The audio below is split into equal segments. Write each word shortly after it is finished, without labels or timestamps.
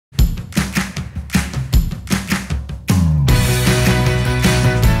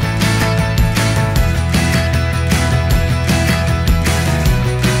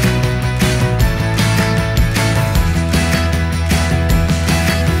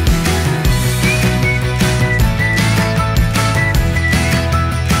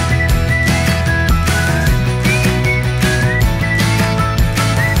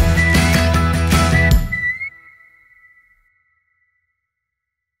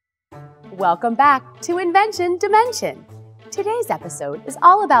Welcome back to Invention Dimension. Today's episode is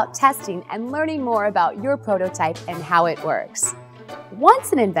all about testing and learning more about your prototype and how it works.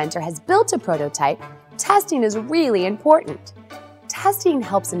 Once an inventor has built a prototype, testing is really important. Testing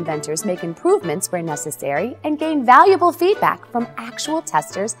helps inventors make improvements where necessary and gain valuable feedback from actual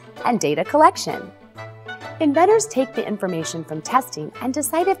testers and data collection. Inventors take the information from testing and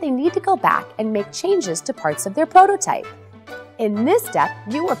decide if they need to go back and make changes to parts of their prototype. In this step,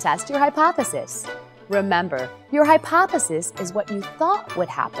 you will test your hypothesis. Remember, your hypothesis is what you thought would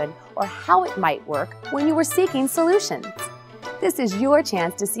happen or how it might work when you were seeking solutions. This is your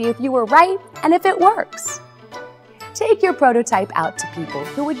chance to see if you were right and if it works. Take your prototype out to people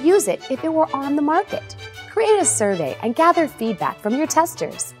who would use it if it were on the market. Create a survey and gather feedback from your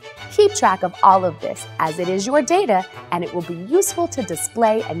testers. Keep track of all of this as it is your data and it will be useful to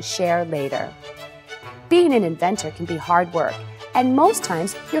display and share later. Being an inventor can be hard work, and most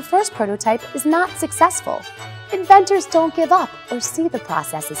times your first prototype is not successful. Inventors don't give up or see the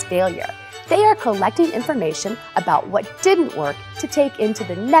process as failure. They are collecting information about what didn't work to take into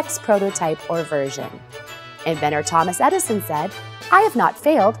the next prototype or version. Inventor Thomas Edison said, "I have not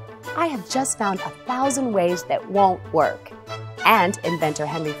failed, I have just found 1,000 ways that won't work." And inventor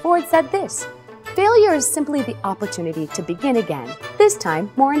Henry Ford said this, "Failure is simply the opportunity to begin again, this time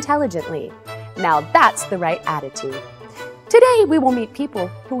more intelligently." Now that's the right attitude. Today, we will meet people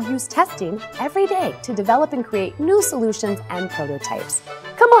who use testing every day to develop and create new solutions and prototypes.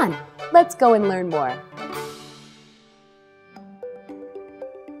 Come on, let's go and learn more.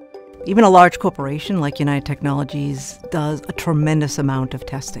 Even a large corporation like United Technologies does a tremendous amount of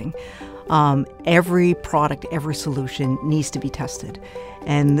testing. Every product, every solution needs to be tested.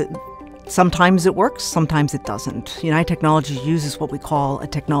 And sometimes it works, sometimes it doesn't. United Technologies uses what we call a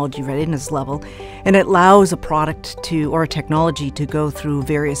technology readiness level, and it allows a product or a technology to go through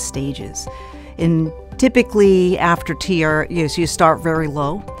various stages. And typically after so you start very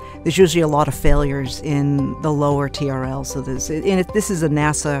low. There's usually a lot of failures in the lower TRL. So this is a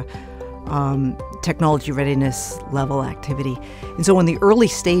NASA technology readiness level activity. And so in the early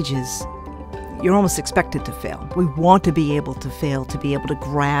stages, you're almost expected to fail. We want to be able to fail, to be able to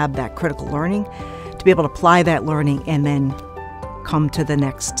grab that critical learning, to be able to apply that learning and then come to the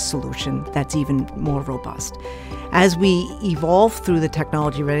next solution that's even more robust. As we evolve through the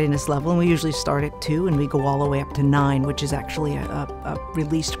technology readiness level, and we usually start at 2 and we go all the way up to 9, which is actually a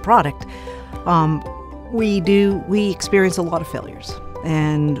released product, we experience a lot of failures.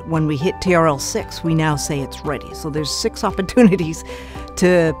 And when we hit TRL 6, we now say it's ready. So there's 6 opportunities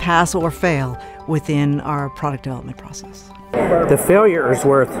to pass or fail within our product development process. The failure is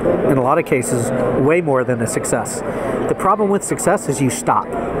worth, in a lot of cases, way more than the success. The problem with success is you stop,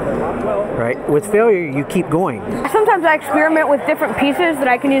 right? With failure, you keep going. Sometimes I experiment with different pieces that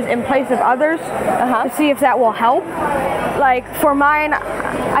I can use in place of others to see if that will help. Like for mine,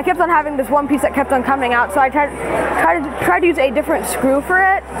 I kept on having this one piece that kept on coming out, so I tried to use a different screw for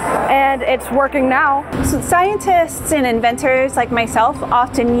it, and it's working now. So scientists and inventors like myself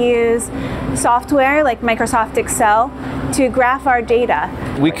often use software like Microsoft Excel to graph our data.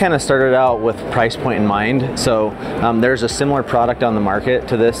 We kind of started out with price point in mind. So there's a similar product on the market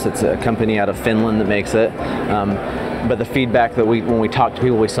to this. It's a company out of Finland that makes it. But the feedback that when we talked to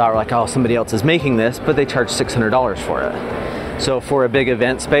people, we saw, we're like, oh, somebody else is making this, but they charge $600 for it. So for a big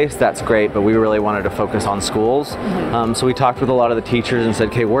event space, that's great, but we really wanted to focus on schools. So we talked with a lot of the teachers and said,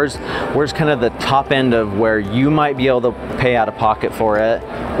 okay, where's kind of the top end of where you might be able to pay out of pocket for it,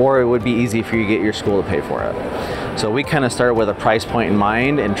 or it would be easy for you to get your school to pay for it. So we kind of started with a price point in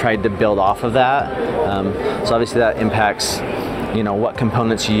mind and tried to build off of that. So obviously that impacts, you know, what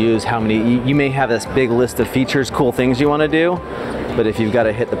components you use, how many, you may have this big list of features, cool things you want to do, but if you've got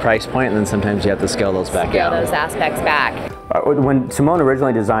to hit the price point, then sometimes you have to scale those back down. Scale those aspects back. When Simone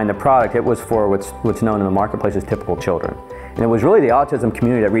originally designed the product, it was for what's known in the marketplace as typical children. And it was really the autism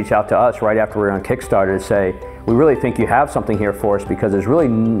community that reached out to us right after we were on Kickstarter to say, we really think you have something here for us because there's really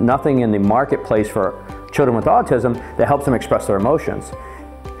nothing in the marketplace for children with autism that helps them express their emotions.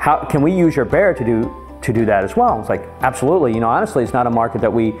 How can we use your bear to do that as well? It's like, absolutely. You know, honestly, it's not a market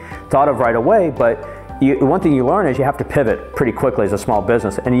that we thought of right away, but one thing you learn is you have to pivot pretty quickly as a small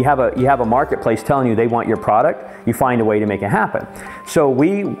business, and you have a marketplace telling you they want your product. You find a way to make it happen. So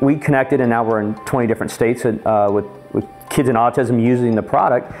we connected, and now we're in 20 different states with with kids in autism using the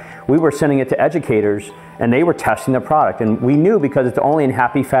product, we were sending it to educators and they were testing the product. And we knew, because it's only in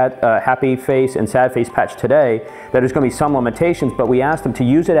happy face and sad face patch today, that there's going to be some limitations, but we asked them to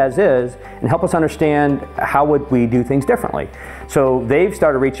use it as is and help us understand how would we do things differently. So they've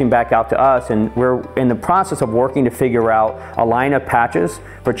started reaching back out to us, and we're in the process of working to figure out a line of patches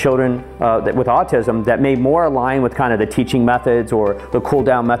for children with autism that may more align with kind of the teaching methods or the cool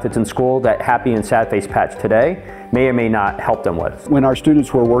down methods in school that happy and sad face patch today may or may not help them with. When our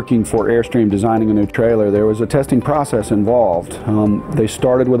students were working for Airstream designing a new trailer, there was a testing process involved. They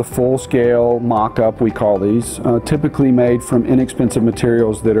started with a full-scale mock-up, we call these, typically made from inexpensive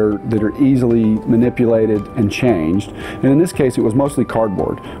materials that are easily manipulated and changed. And in this case, it was mostly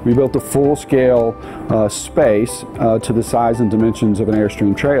cardboard. We built a full-scale space to the size and dimensions of an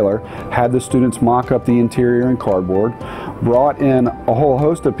Airstream trailer, had the students mock up the interior in cardboard, brought in a whole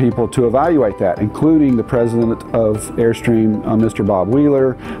host of people to evaluate that, including the president of Airstream, Mr. Bob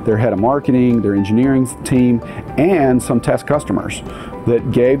Wheeler, their head of marketing, their engineering team, and some test customers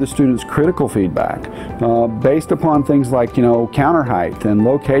that gave the students critical feedback based upon things like, counter height and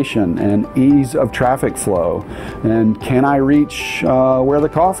location and ease of traffic flow, and can I reach where the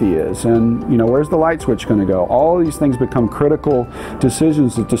coffee is, and where's the light switch going to go. All of these things become critical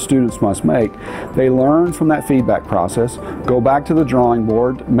decisions that the students must make. They learn from that feedback process, go back to the drawing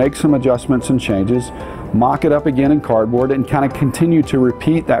board, make some adjustments and changes, mock it up again in cardboard, and kind of continue to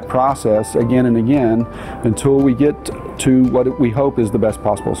repeat that process again and again until we get to what we hope is the best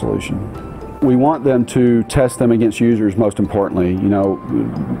possible solution. We want them to test them against users, most importantly.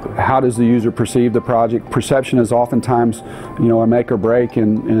 How does the user perceive the project? Perception is oftentimes, a make or break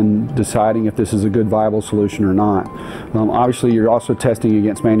in deciding if this is a good, viable solution or not. Obviously, you're also testing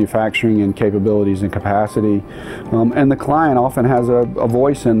against manufacturing and capabilities and capacity, and the client often has a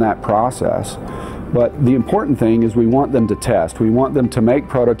voice in that process. But the important thing is we want them to test. We want them to make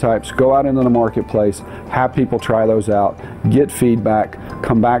prototypes, go out into the marketplace, have people try those out, get feedback,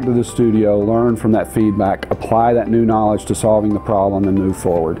 come back to the studio, learn from that feedback, apply that new knowledge to solving the problem, and move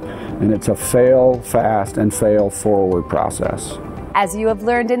forward. And it's a fail fast and fail forward process. As you have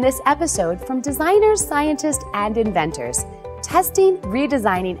learned in this episode from designers, scientists, and inventors, testing,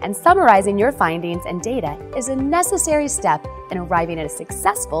 redesigning, and summarizing your findings and data is a necessary step in arriving at a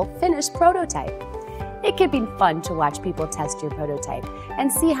successful finished prototype. It can be fun to watch people test your prototype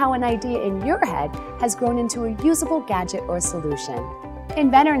and see how an idea in your head has grown into a usable gadget or solution.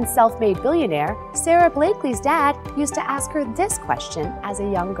 Inventor and self-made billionaire Sarah Blakely's dad used to ask her this question as a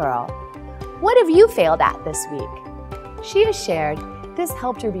young girl: "What have you failed at this week?" She has shared this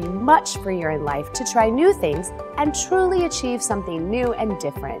helped her be much freer in life to try new things and truly achieve something new and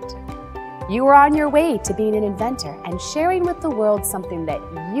different. You are on your way to being an inventor and sharing with the world something that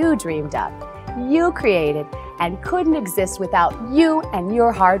you dreamed up, you created, and couldn't exist without you and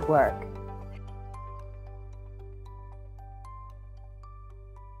your hard work.